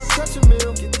cash a meal.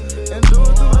 And do it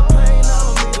through the pain, I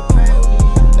don't need the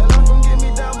pain. And life gon' get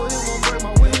me down, but it won't break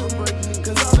my will.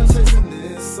 Cause I've been chasing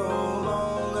this so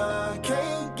long, I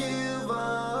can't give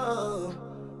up.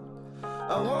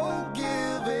 I won't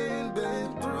give in,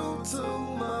 been through too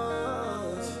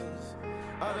much.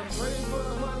 I done prayed for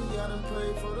the money, I done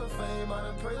prayed for the fame. I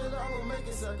done prayed that I will make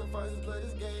a sacrifice and play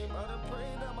this game. I done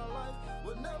prayed that my life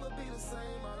would never be the same.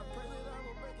 I done prayed that I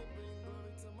will make it bring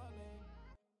glory to my name.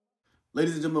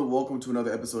 Ladies and gentlemen, welcome to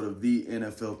another episode of the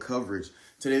NFL Coverage.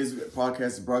 Today's podcast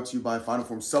is brought to you by Final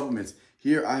Form Supplements.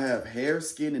 Here I have hair,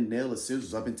 skin, and nail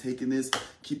essentials. I've been taking this,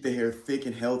 keep the hair thick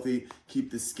and healthy,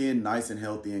 keep the skin nice and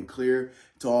healthy and clear,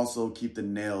 to also keep the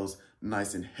nails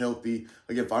nice and healthy.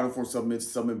 Again, Final Form Supplements,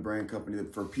 supplement brand company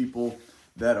for people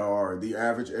that are the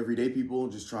average everyday people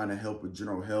just trying to help with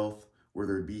general health,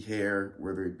 whether it be hair,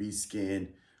 whether it be skin,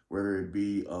 whether it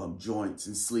be joints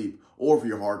and sleep, or for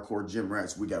your hardcore gym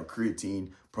rats, we got creatine,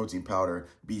 protein powder,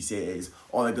 BCAAs,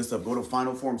 all that good stuff. Go to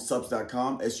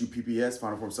finalformsubs.com, SUPPS,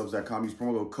 finalformsubs.com. Use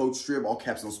promo code STRIB, all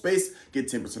caps, no space. Get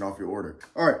 10% off your order.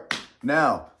 All right,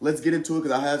 now let's get into it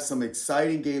because I have some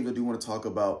exciting games I do want to talk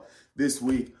about this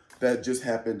week that just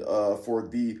happened for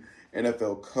the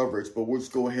NFL coverage. But we'll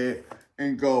just go ahead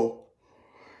and go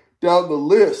down the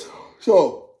list.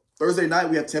 So Thursday night,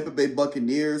 we have Tampa Bay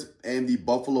Buccaneers and the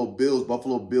Buffalo Bills.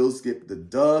 Buffalo Bills get the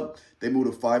dub. They move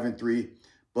to 5-3.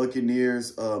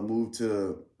 Buccaneers move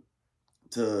to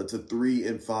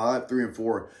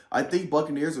 3-4. I think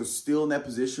Buccaneers are still in that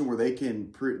position where they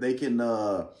can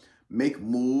make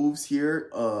moves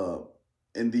here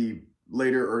in the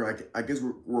later, or I guess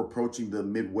we're approaching the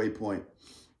midway point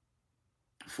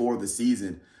for the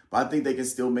season. But I think they can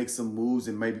still make some moves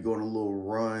and maybe go on a little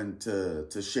run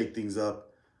to shake things up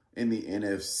in the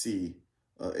NFC,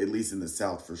 at least in the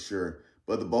South for sure.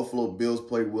 But the Buffalo Bills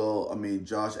played well. I mean,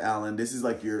 Josh Allen, this is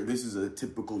a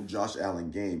typical Josh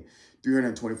Allen game.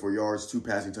 324 yards, 2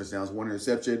 passing touchdowns, 1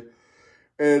 interception.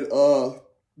 And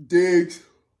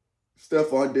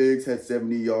Stephon Diggs had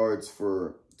 70 yards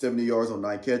on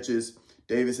 9 catches.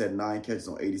 Davis had 9 catches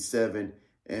on 87.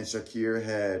 And Shakir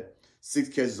had 6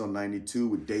 catches on 92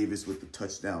 with Davis with the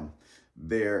touchdown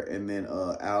there. And then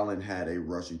Allen had a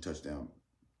rushing touchdown.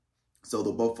 So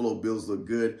the Buffalo Bills look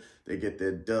good. They get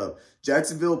their dub.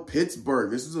 Jacksonville,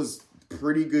 Pittsburgh. This was a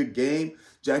pretty good game.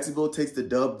 Jacksonville takes the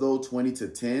dub, though,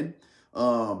 20-10.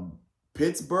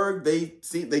 Pittsburgh, they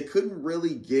couldn't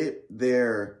really get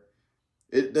their...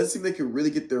 It doesn't seem they could really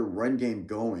get their run game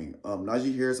going.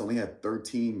 Najee Harris only had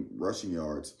 13 rushing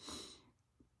yards.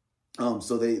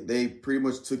 So they pretty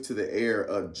much took to the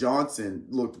air. Johnson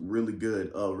looked really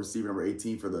good, receiver number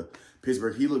 18 for the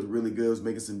Pittsburgh. He looked really good, was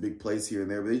making some big plays here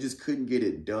and there, but they just couldn't get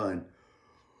it done.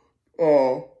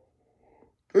 They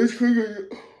just couldn't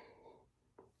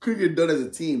get it done as a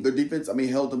team. Their defense,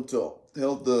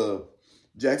 held the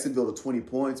Jacksonville to 20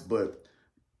 points, but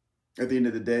at the end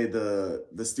of the day, the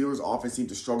Steelers' offense seemed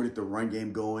to struggle to get the run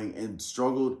game going and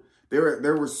struggled.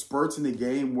 There were spurts in the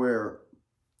game where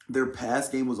their pass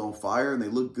game was on fire and they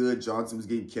looked good. Johnson was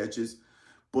getting catches.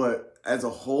 But as a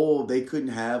whole, they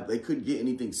couldn't get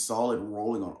anything solid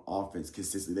rolling on offense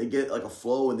consistently. They get like a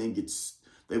flow and then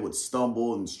they would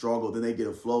stumble and struggle. Then they get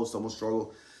a flow, stumble,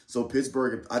 struggle. So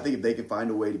Pittsburgh, I think if they can find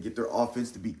a way to get their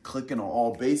offense to be clicking on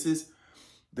all bases,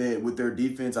 then with their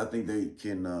defense, I think they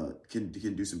can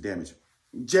do some damage.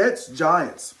 Jets,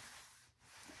 Giants.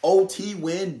 OT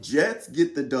win, Jets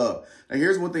get the dub. Now,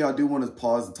 here's one thing I do want to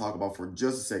pause and talk about for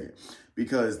just a second,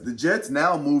 because the Jets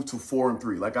now move to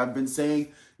 4-3. Like I've been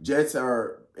saying, Jets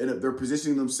they're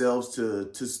positioning themselves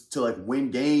to like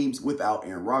win games without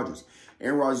Aaron Rodgers.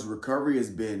 Aaron Rodgers' recovery has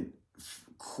been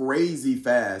crazy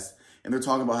fast, and they're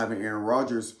talking about having Aaron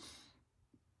Rodgers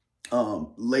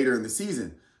later in the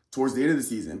season, towards the end of the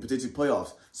season, and potentially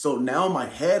playoffs. So now in my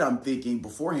head, I'm thinking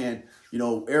beforehand,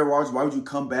 Aaron Rodgers, why would you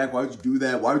come back? Why would you do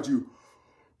that? Why would you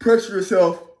pressure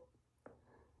yourself?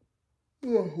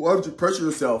 Why would you pressure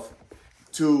yourself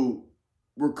to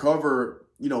recover,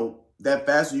 that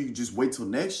fast so you can just wait till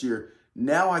next year?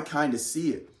 Now I kind of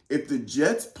see it. If the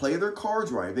Jets play their cards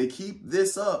right, they keep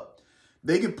this up,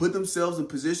 they can put themselves in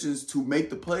positions to make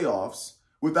the playoffs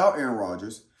without Aaron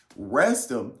Rodgers, rest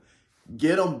them,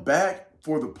 get them back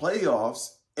for the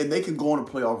playoffs, and they can go on a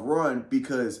playoff run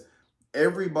because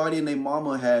everybody and their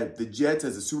mama had the Jets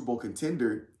as a Super Bowl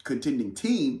contending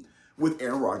team with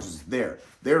Aaron Rodgers there.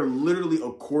 They're literally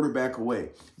a quarterback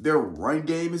away. Their run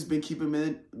game has been keeping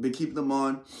them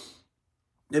on.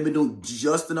 They've been doing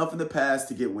just enough in the past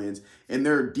to get wins, and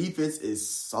their defense is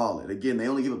solid. Again, they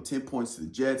only give up 10 points to the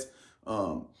Jets.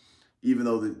 even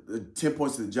though the 10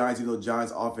 points to the Giants, even though the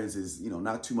Giants offense is,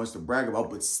 not too much to brag about,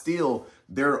 but still,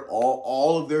 they're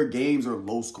all of their games are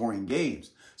low-scoring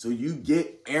games. So you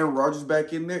get Aaron Rodgers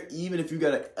back in there, even if you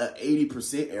got an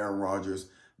 80% Aaron Rodgers,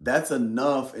 that's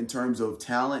enough in terms of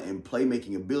talent and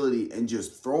playmaking ability and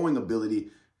just throwing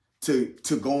ability to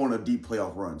go on a deep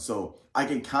playoff run. So I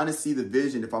can kind of see the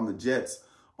vision if I'm the Jets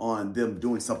on them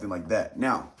doing something like that.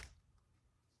 Now,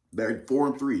 they're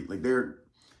 4-3. Like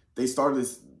they started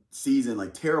this season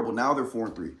like terrible. Now they're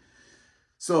 4-3.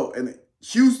 So, and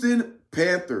Houston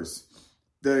Panthers.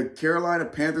 The Carolina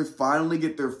Panthers finally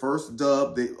get their first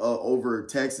dub over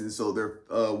Texans. So they're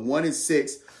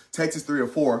 1-6. Texas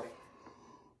 3-4.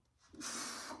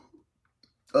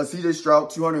 CJ Stroud,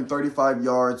 235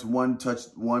 yards, one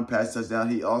pass touchdown.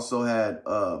 He also had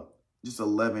just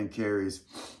 11 carries.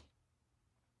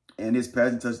 And his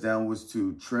passing touchdown was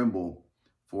to Trimble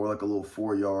for like a little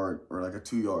 4-yard or like a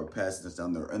 2-yard passing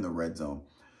touchdown there in the red zone.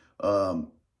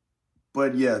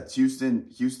 But yeah, Houston,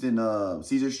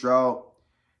 CJ Stroud,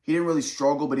 he didn't really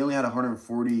struggle, but he only had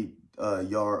 140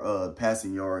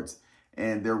 passing yards.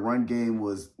 And their run game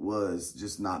was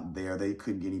just not there. They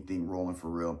couldn't get anything rolling for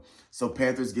real. So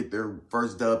Panthers get their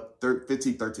first dub,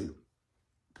 15-13.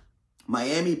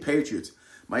 Miami Patriots.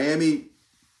 Miami,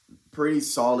 pretty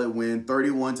solid win,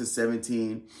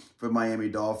 31-17 for Miami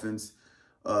Dolphins.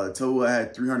 Tua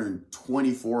had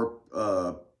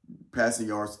 324 passing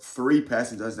yards, 3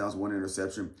 passing touchdowns, 1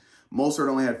 interception. Mostert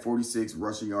only had 46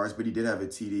 rushing yards, but he did have a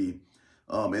TD.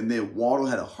 And then Waddle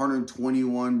had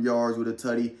 121 yards with a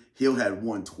tutty. Hill had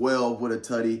 112 with a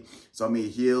tutty. So, I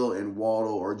mean, Hill and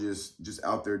Waddle are just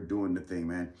out there doing the thing,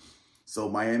 man. So,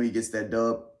 Miami gets that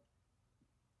dub.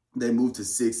 They move to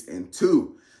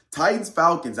 6-2.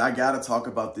 Titans-Falcons, I got to talk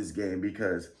about this game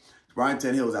because Ryan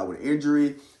Tannehill is out with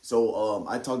injury. So,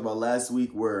 I talked about last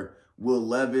week where Will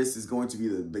Levis is going to be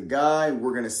the guy.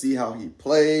 We're going to see how he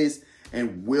plays.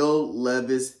 And Will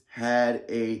Levis had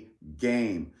a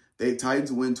game. The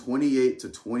Titans win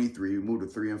 28-23,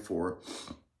 moved to 3-4.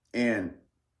 And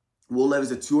Will Levis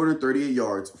had 238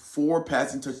 yards, 4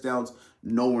 passing touchdowns,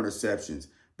 no interceptions.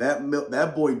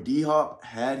 That boy D-Hop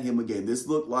had him a game. This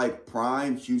looked like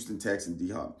prime Houston Texan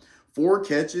D-Hop. 4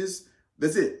 catches.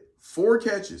 That's it. 4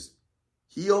 catches.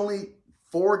 He had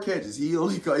 4 catches,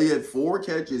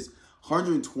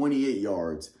 128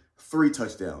 yards, 3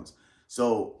 touchdowns.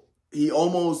 So he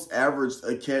almost averaged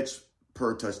a catch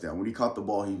per touchdown. When he caught the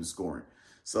ball, he was scoring.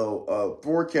 So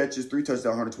 4 catches, 3 touchdowns,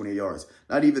 128 yards.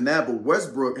 Not even that, but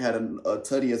Westbrook had a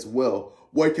tutty as well.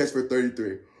 1 catch for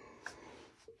 33.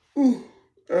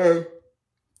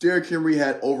 Derrick Henry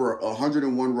had over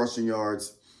 101 rushing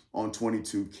yards on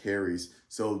 22 carries.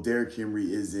 So Derrick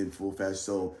Henry is in full fast.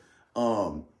 So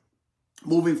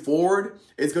moving forward,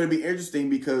 it's going to be interesting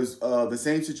because the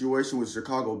same situation with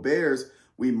Chicago Bears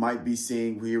we might be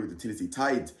seeing here with the Tennessee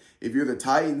Titans. If you're the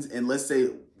Titans, and let's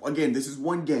say, again, this is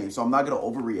one game, so I'm not going to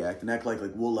overreact and act like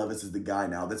Will Levis is the guy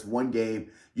now. That's one game.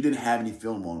 You didn't have any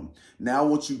film on him. Now,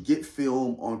 once you get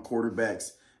film on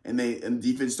quarterbacks and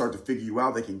defense start to figure you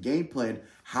out, they can game plan,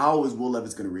 how is Will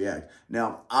Levis going to react?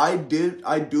 Now, I do,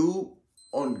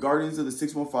 on Guardians of the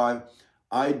 615,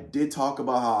 I did talk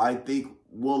about how I think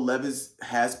Will Levis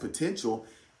has potential,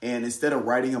 and instead of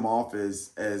writing him off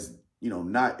as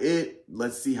not it,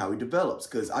 let's see how he develops.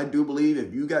 Because I do believe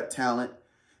if you have talent,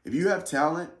 if you're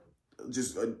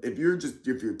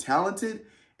talented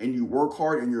and you work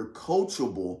hard and you're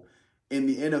coachable in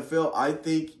the NFL, I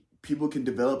think people can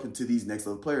develop into these next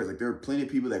level players. Like there are plenty of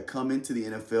people that come into the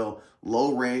NFL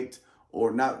low ranked,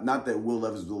 or not that Will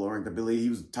Levis was low ranked. I believe he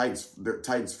was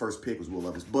Titans' first pick was Will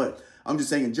Levis. But I'm just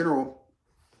saying in general,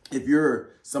 if you're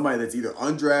somebody that's either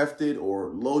undrafted or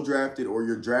low drafted, or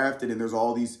you're drafted and there's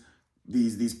all these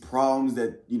problems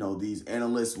that, these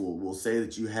analysts will say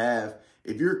that you have,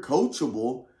 if you're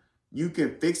coachable, you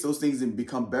can fix those things and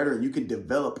become better, and you can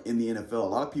develop in the NFL. A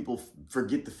lot of people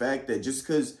forget the fact that just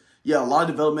because, a lot of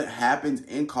development happens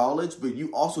in college, but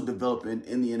you also develop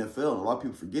in the NFL. And a lot of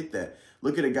people forget that.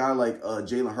 Look at a guy like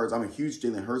Jalen Hurts. I'm a huge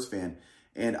Jalen Hurts fan.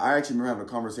 And I actually remember having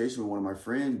a conversation with one of my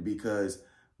friends because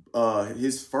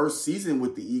his first season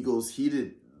with the Eagles, he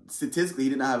did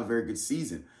not have a very good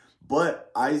season.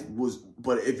 But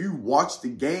if you watch the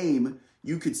game,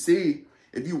 you could see.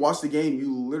 If you watch the game,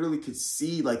 you literally could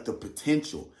see like the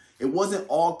potential. It wasn't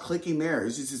all clicking there.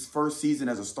 It's just his first season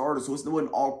as a starter, so it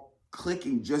wasn't all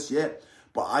clicking just yet.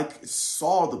 But I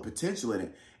saw the potential in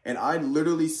it, and I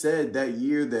literally said that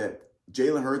year that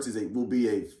Jalen Hurts will be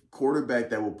a quarterback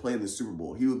that will play in the Super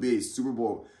Bowl. He will be a Super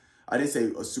Bowl. I didn't say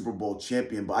a Super Bowl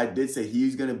champion, but I did say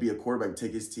he's going to be a quarterback to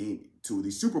take his team to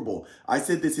the Super Bowl. I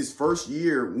said this his first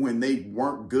year when they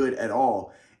weren't good at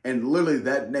all. And literally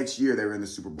that next year they were in the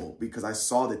Super Bowl because I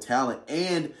saw the talent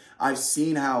and I've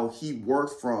seen how he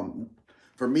worked from.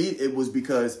 For me, it was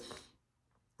because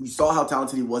you saw how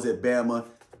talented he was at Bama.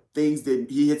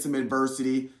 He hit some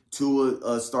adversity.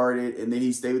 Tua started, and then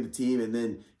he stayed with the team, and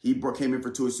then he came in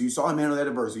for Tua. So you saw him handle that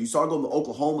adversity. You saw him go to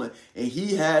Oklahoma, and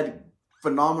he had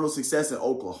phenomenal success at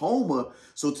Oklahoma.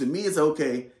 So to me, it's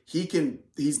okay.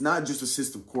 He's not just a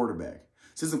system quarterback.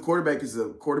 System quarterback is a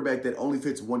quarterback that only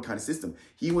fits one kind of system.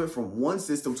 He went from one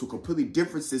system to a completely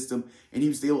different system, and he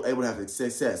was still able to have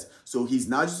success. So he's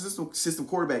not just a system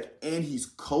quarterback, and he's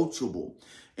coachable.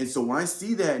 And so when I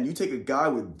see that, and you take a guy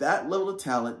with that level of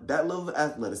talent, that level of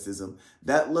athleticism,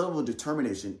 that level of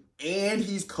determination, and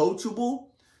he's coachable,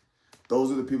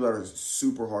 those are the people that are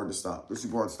super hard to stop. They're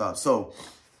super hard to stop. So,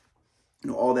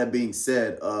 all that being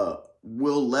said,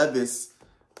 Will Levis,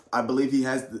 I believe he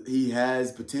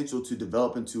has potential to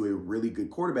develop into a really good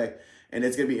quarterback, and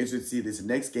it's going to be interesting to see this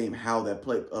next game how that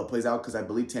plays out because I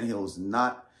believe Tannehill is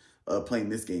not playing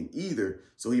this game either,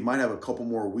 so he might have a couple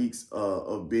more weeks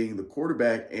of being the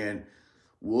quarterback, and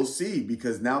we'll see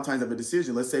because now time's up a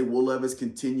decision. Let's say Will Levis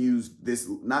continues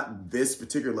not this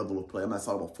particular level of play. I'm not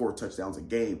talking about 4 touchdowns a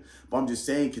game, but I'm just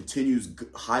saying continues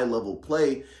high level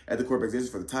play at the quarterback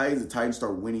position for the Titans. The Titans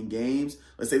start winning games.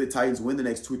 Let's say the Titans win the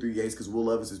next 2 or 3 games because Will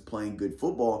Levis is playing good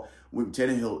football. When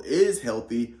Tannehill is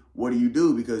healthy, what do you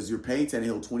do? Because you're paying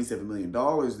Tannehill $27 million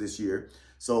this year.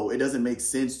 So it doesn't make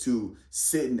sense to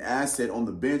sit an asset on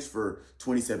the bench for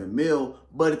 $27 million.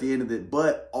 But at the end of it,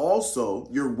 but also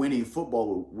you're winning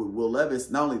football with Will Levis.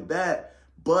 Not only that,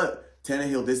 but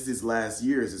Tannehill, this is his last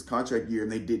year, it's his contract year,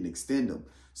 and they didn't extend him.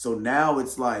 So now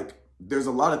it's like there's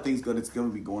a lot of things that's going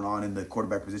to be going on in the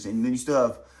quarterback position, and then you still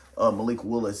have Malik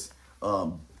Willis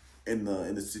in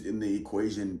the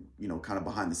equation, kind of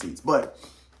behind the scenes. But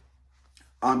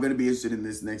I'm going to be interested in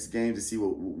this next game to see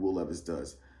what Will Levis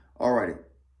does. Alrighty.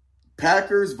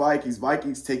 Packers, Vikings.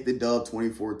 Vikings take the dub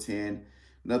 24-10.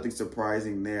 Nothing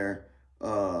surprising there.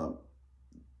 Where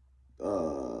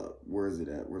is it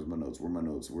at? Where's my notes?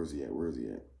 Where's he at?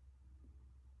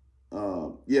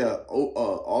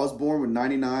 Osborne with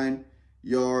 99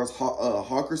 yards.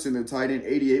 Hawkinson, their tight end,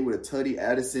 88 with a tutty.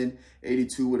 Addison,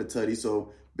 82 with a tutty.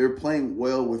 So they're playing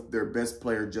well with their best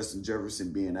player, Justin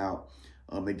Jefferson, being out.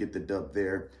 They get the dub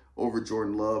there over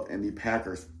Jordan Love and the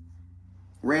Packers.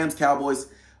 Rams, Cowboys.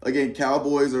 Again,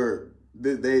 Cowboys are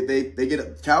they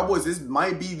get Cowboys. This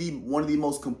might be one of the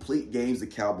most complete games the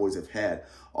Cowboys have had,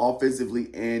 offensively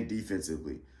and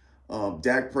defensively.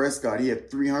 Dak Prescott, he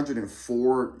had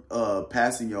 304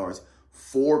 passing yards,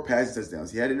 4 passing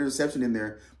touchdowns. He had an interception in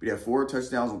there, but he had 4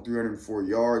 touchdowns on 304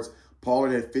 yards.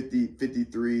 Pollard had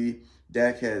 53.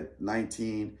 Dak had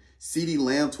 19. CeeDee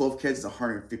Lamb, 12 catches,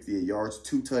 158 yards,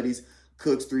 2 tutties.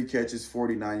 Cooks, 3 catches,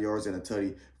 49 yards, and a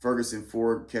tutty. Ferguson,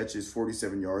 4 catches,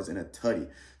 47 yards, and a tutty.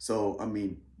 So, I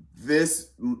mean,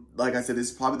 this, like I said, this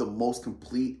is probably the most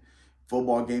complete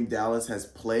football game Dallas has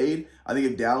played. I think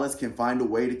if Dallas can find a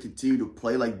way to continue to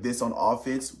play like this on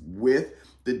offense with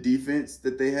the defense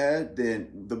that they had,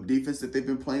 then the defense that they've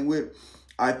been playing with,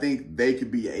 I think they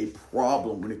could be a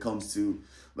problem when it comes to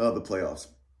the playoffs.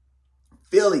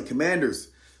 Philly, Commanders.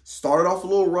 Started off a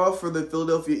little rough for the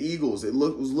Philadelphia Eagles. It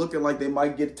was looking like they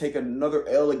might take another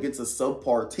L against a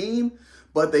subpar team,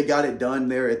 but they got it done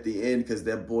there at the end because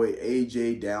that boy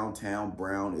A.J. Downtown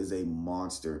Brown is a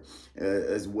monster,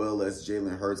 as well as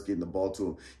Jalen Hurts getting the ball to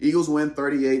him. Eagles win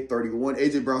 38-31.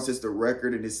 A.J. Brown sets the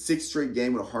record in his 6th straight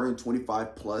game with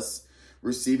 125-plus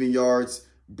receiving yards.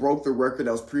 Broke the record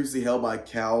that was previously held by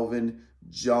Calvin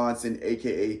Johnson,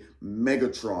 a.k.a.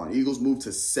 Megatron. Eagles moved to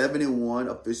 7-1,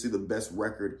 officially the best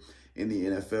record in the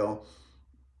NFL.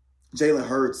 Jalen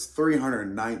Hurts,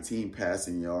 319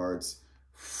 passing yards,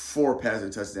 4 passing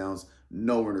touchdowns,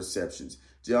 no interceptions.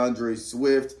 DeAndre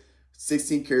Swift,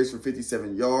 16 carries for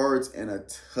 57 yards and a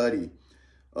tutty.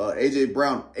 A.J.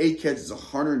 Brown, 8 catches,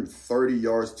 130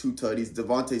 yards, 2 tutties.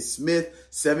 Devontae Smith,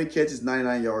 7 catches,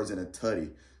 99 yards and a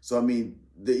tutty. So, I mean,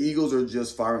 the Eagles are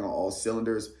just firing on all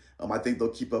cylinders. I think they'll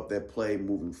keep up that play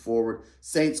moving forward.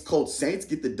 Saints, Saints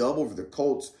get the dub over the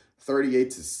Colts,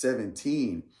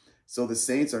 38-17. So the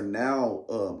Saints are now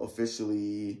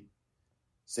officially,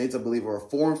 Saints, I believe, are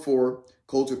 4-4.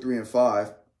 Colts are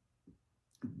 3-5.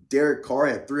 Derek Carr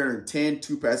had 310,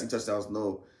 2 passing touchdowns,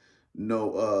 no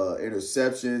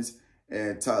interceptions.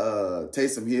 And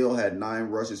Taysom Hill had 9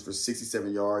 rushes for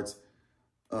 67 yards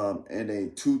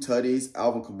and 2 tutties.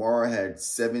 Alvin Kamara had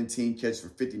 17 catches for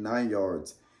 59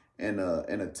 yards. And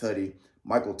a tutty.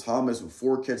 Michael Thomas with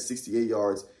 4 catches, 68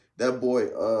 yards. That boy,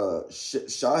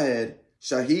 Shaheed,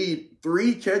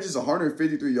 3 catches,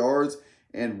 153 yards,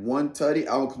 and 1 tutty.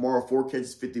 Alvin Kamara, 4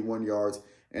 catches, 51 yards,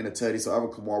 and a tutty. So Alvin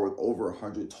Kamara with over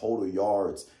 100 total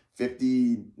yards,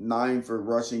 59 for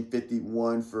rushing,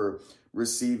 51 for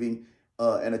receiving,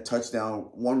 and a touchdown,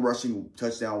 one rushing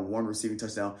touchdown, one receiving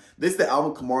touchdown. This is the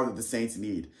Alvin Kamara that the Saints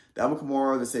need. The Alvin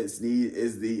Kamara the Saints need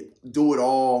is the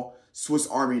do-it-all Swiss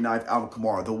Army knife Alvin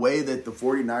Kamara. The way that the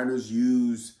 49ers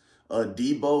use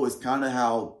Debo is kind of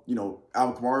how,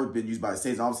 Alvin Kamara has been used by the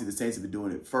Saints. Obviously, the Saints have been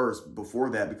doing it first before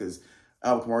that because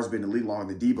Alvin Kamara has been in the league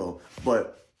longer than Debo.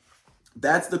 But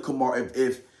that's the Kamara.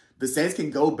 If the Saints can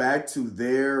go back to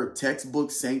their textbook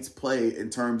Saints play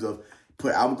in terms of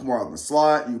put Alvin Kamara in the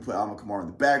slot, you can put Alvin Kamara in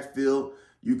the backfield,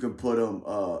 you can put him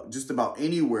just about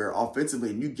anywhere offensively,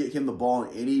 and you get him the ball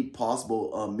in any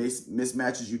possible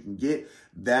mismatches you can get.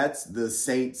 That's the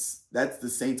Saints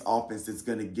offense that's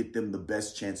going to get them the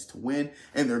best chance to win,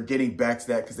 and they're getting back to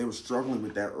that because they were struggling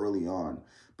with that early on.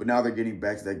 But now they're getting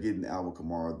back to that, getting Alvin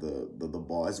Kamara the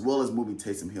ball, as well as moving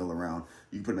Taysom Hill around.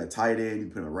 You can put him at tight end, you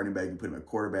can put him at running back, you can put him at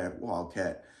quarterback,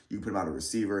 wildcat. You can put him out a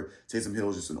receiver. Taysom Hill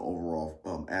is just an overall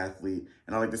athlete.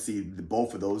 And I like to see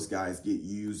both of those guys get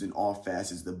used in all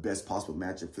facets, the best possible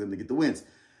matchup for them to get the wins.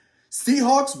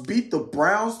 Seahawks beat the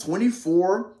Browns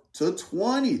 24-20.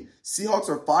 Seahawks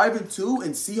are 5-2,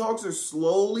 and Seahawks are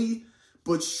slowly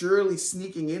but surely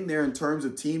sneaking in there in terms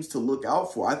of teams to look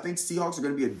out for. I think Seahawks are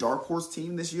going to be a dark horse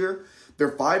team this year.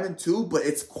 They're 5-2, but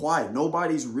it's quiet.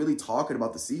 Nobody's really talking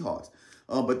about the Seahawks.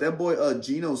 But that boy,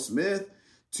 Geno Smith,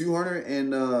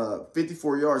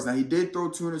 254 yards. Now, he did throw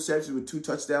 2 interceptions with 2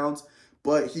 touchdowns,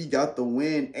 but he got the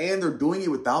win, and they're doing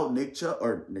it without Nick Chubb.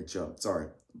 Sorry,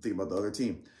 I'm thinking about the other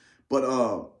team.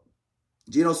 But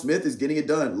Geno Smith is getting it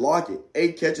done. Lockett,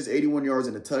 8 catches, 81 yards,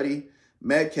 and a tutty.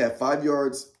 Metcalf, 5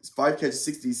 catches,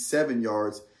 67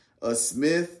 yards.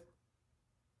 Smith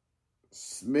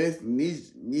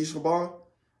Nishaba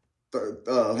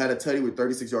had a tutty with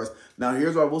 36 yards. Now,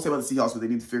 here's what I will say about the Seahawks,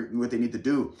 what they need to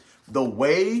do. The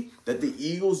way that the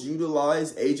Eagles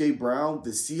utilize A.J. Brown,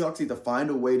 the Seahawks need to find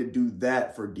a way to do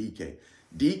that for DK.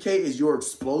 DK is your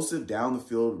explosive down the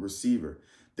field receiver.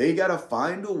 They got to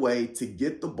find a way to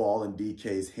get the ball in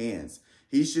DK's hands.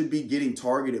 He should be getting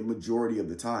targeted majority of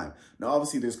the time. Now,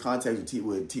 obviously, there's context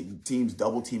with teams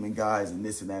double teaming guys and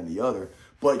this and that and the other.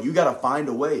 But you got to find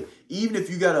a way. Even if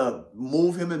you got to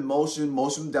move him in motion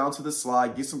him down to the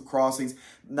slide, get some crossings.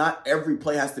 Not every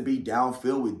play has to be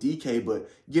downfield with DK, but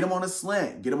get him on a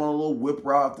slant. Get him on a little whip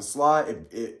route off the slide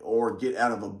or get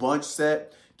out of a bunch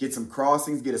set. Get some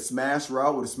crossings. Get a smash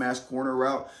route with a smash corner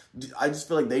route. I just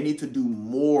feel like they need to do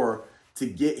more to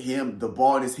get him the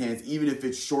ball in his hands, even if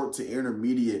it's short to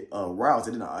intermediate routes.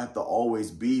 It doesn't have to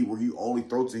always be where you only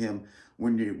throw to him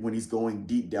when he's going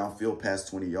deep downfield past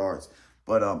 20 yards.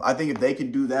 But I think if they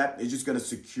can do that, it's just going to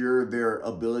secure their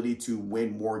ability to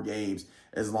win more games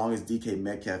as long as DK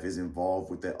Metcalf is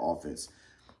involved with that offense.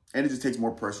 And it just takes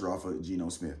more pressure off of Geno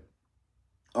Smith.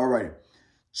 All right.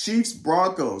 Chiefs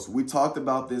Broncos. We talked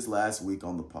about this last week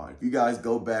on the pod. If you guys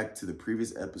go back to the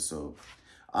previous episode,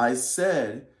 I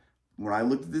said when I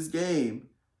looked at this game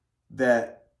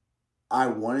that I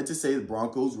wanted to say the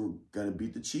Broncos were going to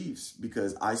beat the Chiefs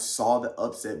because I saw the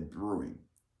upset brewing.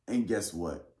 And guess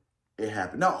what? It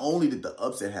happened. Not only did the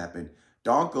upset happen,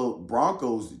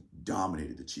 Broncos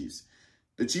dominated the Chiefs.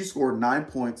 The Chiefs scored 9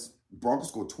 points. Broncos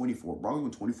scored 24.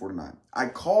 Broncos went 24-9. I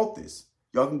called this.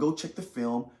 Y'all can go check the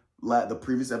film, the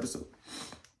previous episode.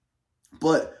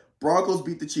 But Broncos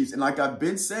beat the Chiefs. And like I've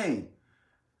been saying,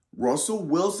 Russell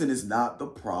Wilson is not the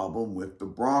problem with the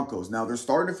Broncos. Now, they're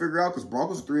starting to figure out because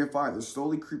Broncos are 3-5. They're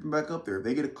slowly creeping back up there. If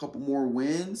they get a couple more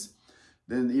wins,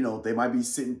 then, they might be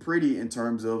sitting pretty in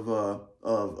terms of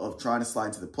trying to slide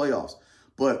into the playoffs.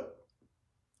 But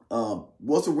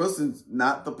Russell Wilson's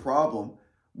not the problem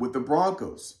with the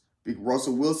Broncos.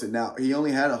 Russell Wilson, now, he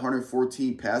only had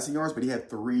 114 passing yards, but he had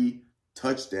 3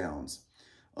 touchdowns.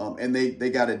 And they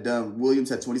got it done. Williams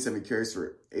had 27 carries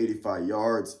for 85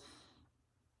 yards.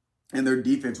 And their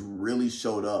defense really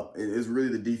showed up. It is really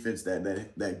the defense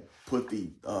that put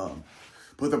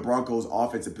the Broncos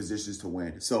offense in positions to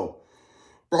win. So,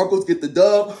 Broncos get the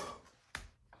dub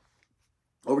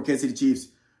over Kansas City Chiefs.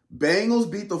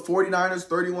 Bengals beat the 49ers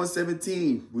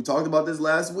 31-17. We talked about this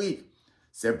last week.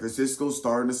 San Francisco's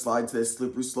starting to slide to that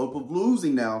slippery slope of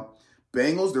losing now.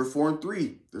 Bengals, they're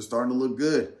 4-3. They're starting to look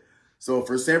good. So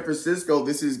for San Francisco,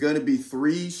 this is going to be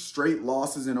 3 straight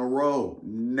losses in a row.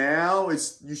 Now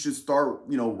you should start,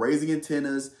 raising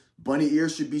antennas. Bunny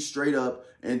ears should be straight up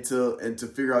and to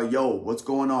figure out, what's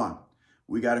going on?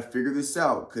 We got to figure this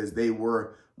out because they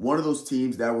were one of those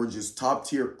teams that were just top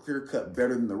tier, clear cut,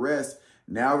 better than the rest.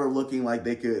 Now they're looking like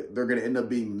they're going to end up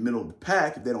being middle of the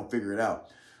pack if they don't figure it out.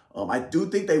 I do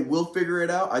think they will figure it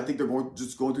out. I think they're going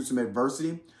through some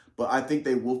adversity. But I think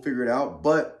they will figure it out.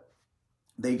 But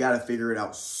they got to figure it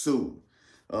out soon.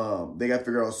 They got to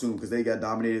figure it out soon because they got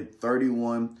dominated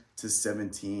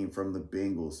 31-17 from the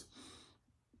Bengals.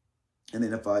 And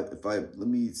then if I let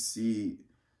me see.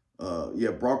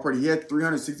 Brock Purdy, he had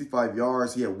 365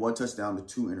 yards. He had 1 touchdown to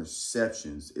 2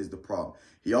 interceptions is the problem.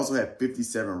 He also had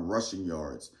 57 rushing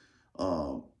yards.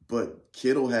 But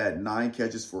Kittle had 9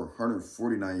 catches for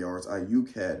 149 yards.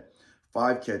 Ayuk had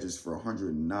 5 catches for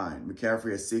 109.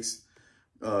 McCaffrey had 6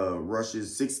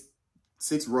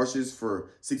 rushes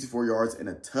for 64 yards and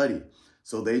a tutty.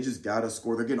 So they just got to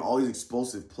score. They're getting all these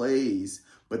explosive plays,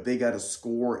 but they got to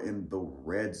score in the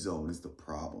red zone is the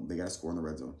problem. They got to score in the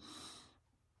red zone.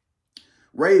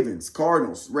 Ravens,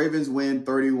 Cardinals. Ravens win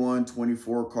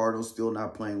 31-24. Cardinals still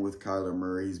not playing with Kyler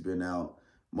Murray. He's been out.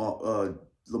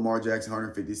 Lamar Jackson,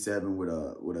 157 with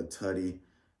a tutty.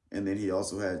 And then he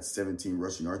also had 17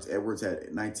 rushing yards. Edwards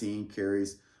had 19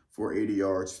 carries for 80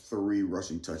 yards, 3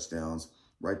 rushing touchdowns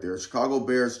right there. Chicago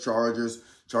Bears, Chargers.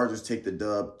 Chargers take the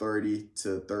dub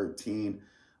 30-13.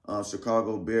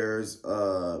 Chicago Bears,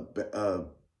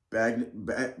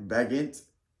 Baggett.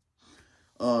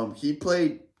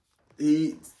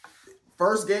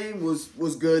 First game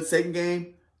was good. Second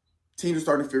game, teams are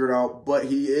starting to figure it out. But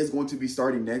he is going to be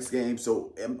starting next game,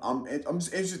 so I'm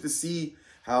just interested to see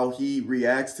how he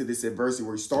reacts to this adversity.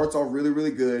 Where he starts off really, really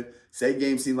good. Second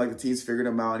game seemed like the teams figured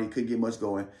him out and he couldn't get much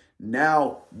going.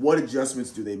 Now, what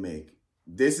adjustments do they make?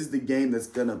 This is the game that's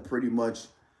gonna pretty much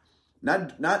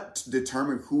not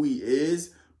determine who he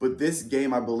is, but this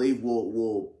game I believe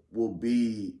will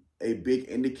be a big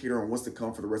indicator on what's to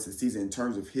come for the rest of the season in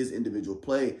terms of his individual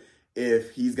play.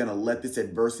 If he's going to let this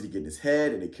adversity get in his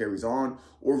head and it carries on,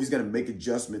 or if he's going to make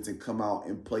adjustments and come out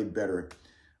and play better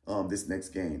this next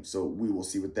game. So we will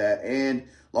see with that. And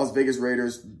Las Vegas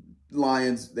Raiders,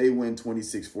 Lions, they win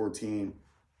 26-14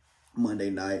 Monday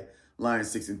night.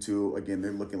 Lions 6-2. Again,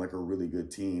 they're looking like a really good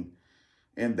team.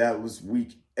 And that was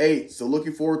week 8. So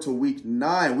looking forward to week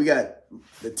 9. We got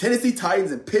the Tennessee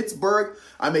Titans in Pittsburgh.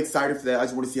 I'm excited for that. I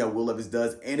just want to see how Will Levis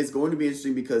does. And it's going to be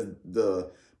interesting because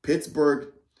the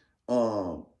Pittsburgh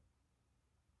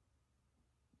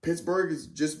has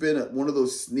just been one of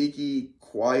those sneaky,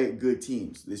 quiet, good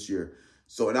teams this year.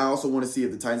 So, and I also want to see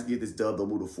if the Titans can get this dub, they'll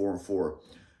move to 4-4.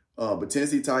 But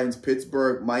Tennessee Titans,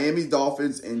 Pittsburgh, Miami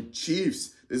Dolphins, and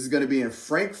Chiefs. This is going to be in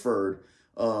Frankfurt.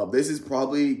 This is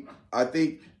probably, I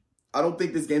don't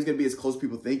think this game's going to be as close as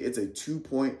people think. It's a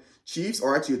 2-point. Chiefs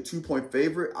are actually a 2-point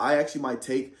favorite. I actually might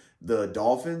take the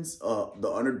Dolphins,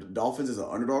 Dolphins as an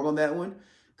underdog on that one,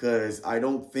 because I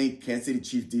don't think Kansas City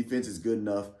Chiefs defense is good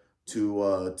enough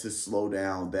to slow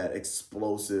down that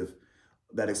explosive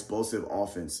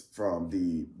offense from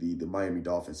the Miami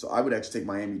Dolphins. So I would actually take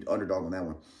Miami underdog on that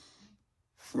one.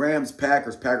 Rams,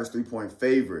 Packers 3-point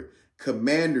favorite.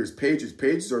 Commanders, Patriots.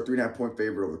 Patriots are a 3.5-point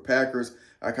favorite over the Packers.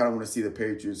 I kind of want to see the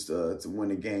Patriots to win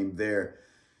the game there.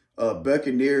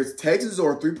 Buccaneers, Texans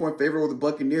are a 3-point favorite over the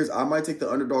Buccaneers. I might take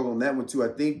the underdog on that one too. I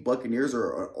think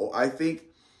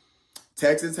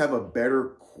Texans have a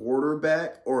better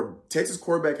quarterback, or Texas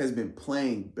quarterback has been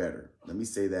playing better. Let me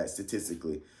say that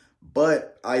statistically.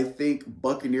 But I think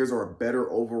Buccaneers are a better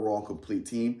overall complete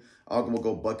team. I'm going to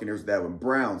go Buccaneers with that one.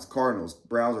 Browns, Cardinals.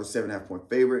 Browns are a 7.5-point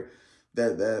favorite.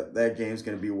 That game's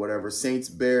going to be whatever. Saints,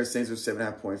 Bears. Saints are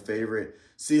 7.5-point favorite.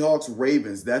 Seahawks,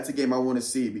 Ravens. That's a game I want to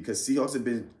see because Seahawks have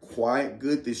been quite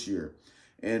good this year.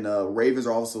 And Ravens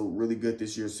are also really good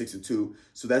this year, 6-2.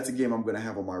 So that's a game I'm going to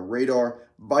have on my radar.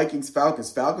 Vikings,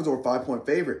 Falcons. Falcons are a 5-point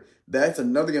favorite. That's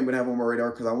another game I'm going to have on my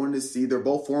radar because I wanted to see. They're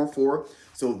both 4-4.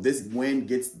 So this win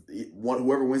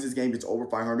whoever wins this game gets over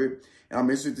 500. And I'm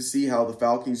interested to see how the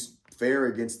Falcons fare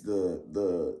against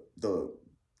the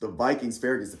Vikings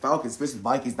fare against the Falcons, especially the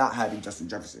Vikings not having Justin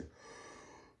Jefferson.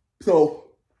 So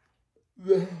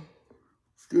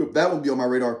that would be on my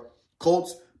radar.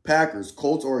 Colts, Packers.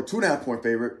 Colts are a 2.5-point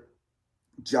favorite.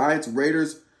 Giants,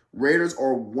 Raiders. Raiders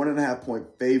are a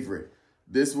 1.5-point favorite.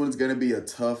 This one's going to be a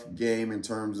tough game in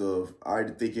terms of, I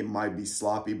think it might be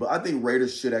sloppy, but I think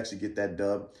Raiders should actually get that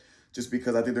dub just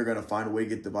because I think they're going to find a way to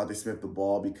get Devontae Smith the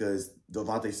ball because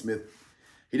Devontae Smith,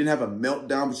 he didn't have a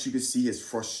meltdown, but you could see his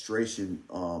frustration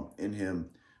in him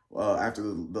after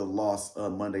the loss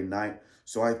Monday night.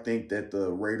 So I think that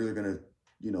the Raiders are going to,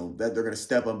 that they're going to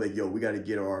step up and be, we got to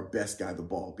get our best guy the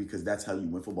ball because that's how you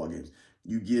win football games.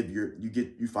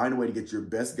 You find a way to get your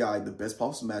best guy, the best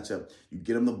possible matchup, you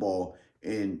get him the ball,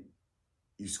 and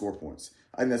you score points.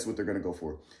 I think that's what they're going to go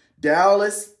for.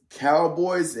 Dallas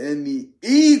Cowboys and the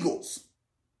Eagles.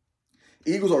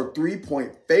 Eagles are a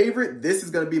 3-point favorite. This is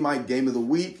going to be my game of the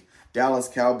week. Dallas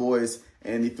Cowboys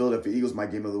and the Philadelphia Eagles, my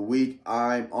game of the week.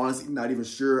 I'm honestly not even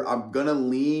sure. I'm going to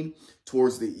lean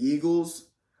towards the Eagles.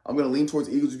 I'm going to lean towards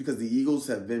the Eagles because the Eagles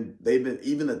they've been,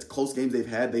 even the close games they've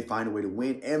had, they find a way to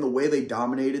win. And the way they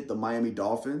dominated the Miami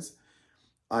Dolphins,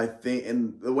 I think,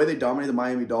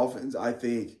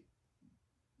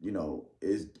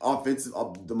 is offensive.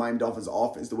 The Miami Dolphins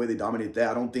offense, the way they dominated that.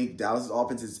 I don't think Dallas'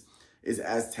 offense is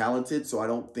as talented. So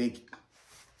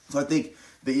I think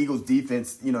the Eagles'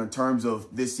 defense, in terms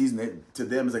of this season, to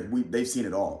them is like they've seen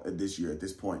it all this year at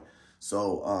this point.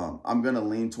 So I'm gonna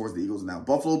lean towards the Eagles now.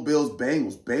 Buffalo Bills,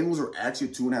 Bengals. Bengals are actually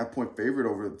a 2.5-point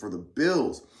favorite for the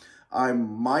Bills. I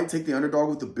might take the underdog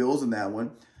with the Bills in that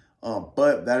one.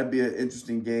 But that'd be an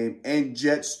interesting game. And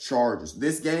Jets Chargers.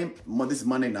 This is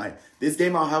Monday night. This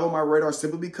game I'll have on my radar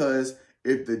simply because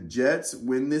if the Jets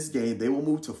win this game, they will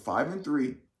move to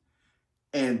 5-3.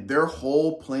 And their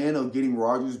whole plan of getting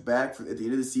Rodgers back at the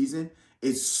end of the season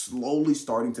is slowly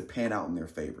starting to pan out in their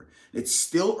favor. It's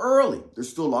still early. There's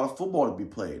still a lot of football to be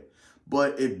played.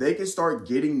 But if they can start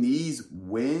getting these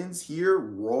wins here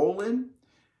rolling,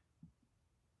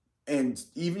 and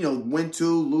even, win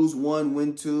 2, lose 1,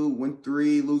 win 2, win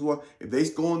 3, lose 1. If they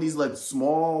go on these like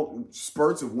small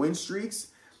spurts of win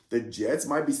streaks, the Jets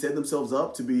might be setting themselves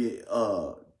up to be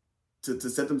to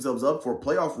set themselves up for a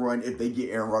playoff run if they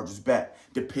get Aaron Rodgers back,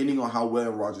 depending on how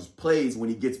well Rodgers plays when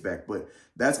he gets back. But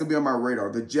that's going to be on my radar.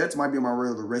 The Jets might be on my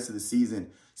radar the rest of the season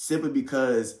simply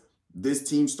because this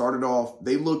team started off,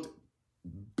 they looked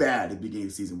bad at the beginning of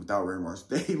the season without Aaron Rodgers.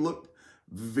 They looked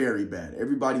very bad.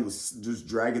 Everybody was just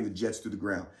dragging the Jets to the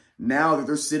ground. Now that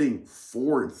they're sitting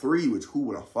 4-3, which who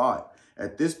would have thought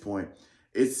at this point,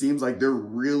 it seems like they're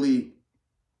really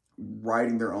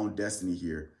writing their own destiny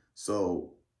here.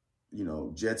 So,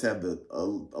 Jets have the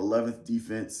 11th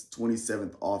defense,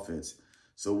 27th offense.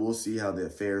 So we'll see how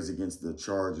that fares against the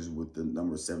Chargers with the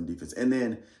number 7 defense. And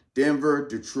then Denver,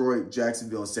 Detroit,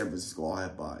 Jacksonville, and San Francisco all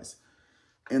have byes.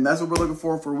 And that's what we're looking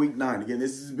for week 9. Again,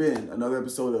 this has been another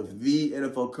episode of The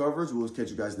NFL Coverage. We'll catch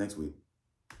you guys next week.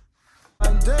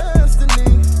 My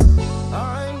destiny,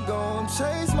 I'm gonna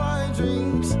chase my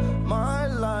dreams. My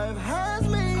life has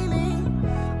meaning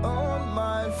on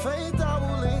my faith.